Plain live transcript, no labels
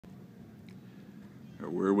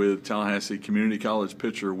We're with Tallahassee Community College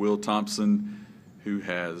pitcher Will Thompson, who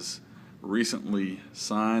has recently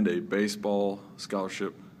signed a baseball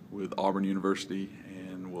scholarship with Auburn University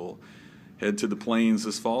and will head to the Plains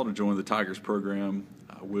this fall to join the Tigers program.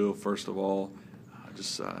 Will, first of all,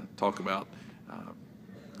 just talk about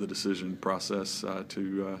the decision process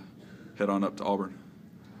to head on up to Auburn.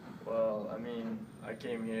 Well, I mean, I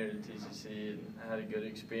came here to TCC and I had a good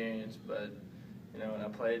experience, but when I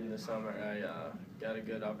played in the summer, I got a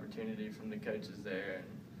good opportunity from the coaches there, and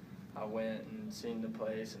I went and seen the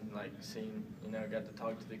place and got to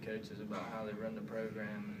talk to the coaches about how they run the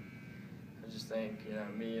program. And I just think,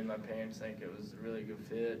 me and my parents think it was a really good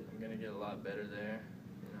fit. I'm going to get a lot better there,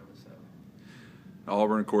 so.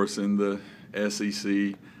 Auburn, of course, in the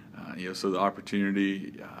SEC, so the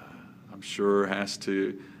opportunity, I'm sure, has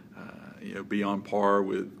to be on par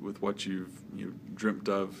with what you've dreamt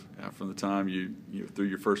of from the time you threw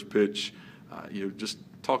your first pitch. Just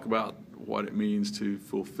talk about what it means to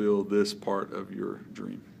fulfill this part of your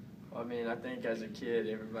dream. Well, I mean, I think as a kid,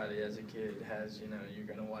 everybody as a kid has, you're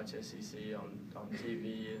going to watch SEC on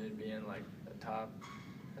TV and it being like a top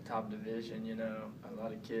division. A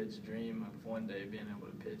lot of kids dream of one day being able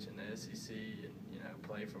to pitch in the SEC and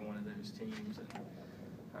play for one of those teams. And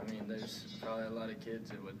I mean, there's probably a lot of kids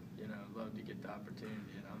that would love to get the opportunity,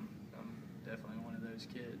 and I'm definitely one of those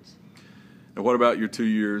kids. And what about your 2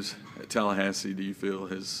 years at Tallahassee do you feel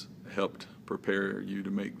has helped prepare you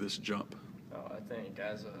to make this jump? I think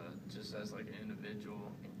just as like an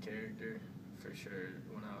individual and character, for sure.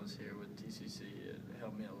 When I was here with TCC, it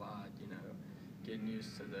helped me a lot. Getting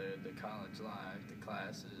used to the college life, the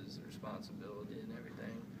classes, the responsibility, and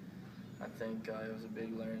everything. I think it was a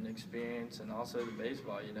big learning experience, and also the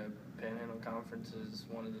baseball. Panhandle Conference is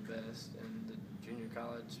one of the best in the junior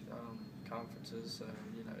college conferences, so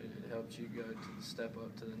it helps you go to step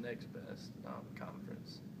up to the next best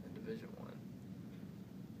conference.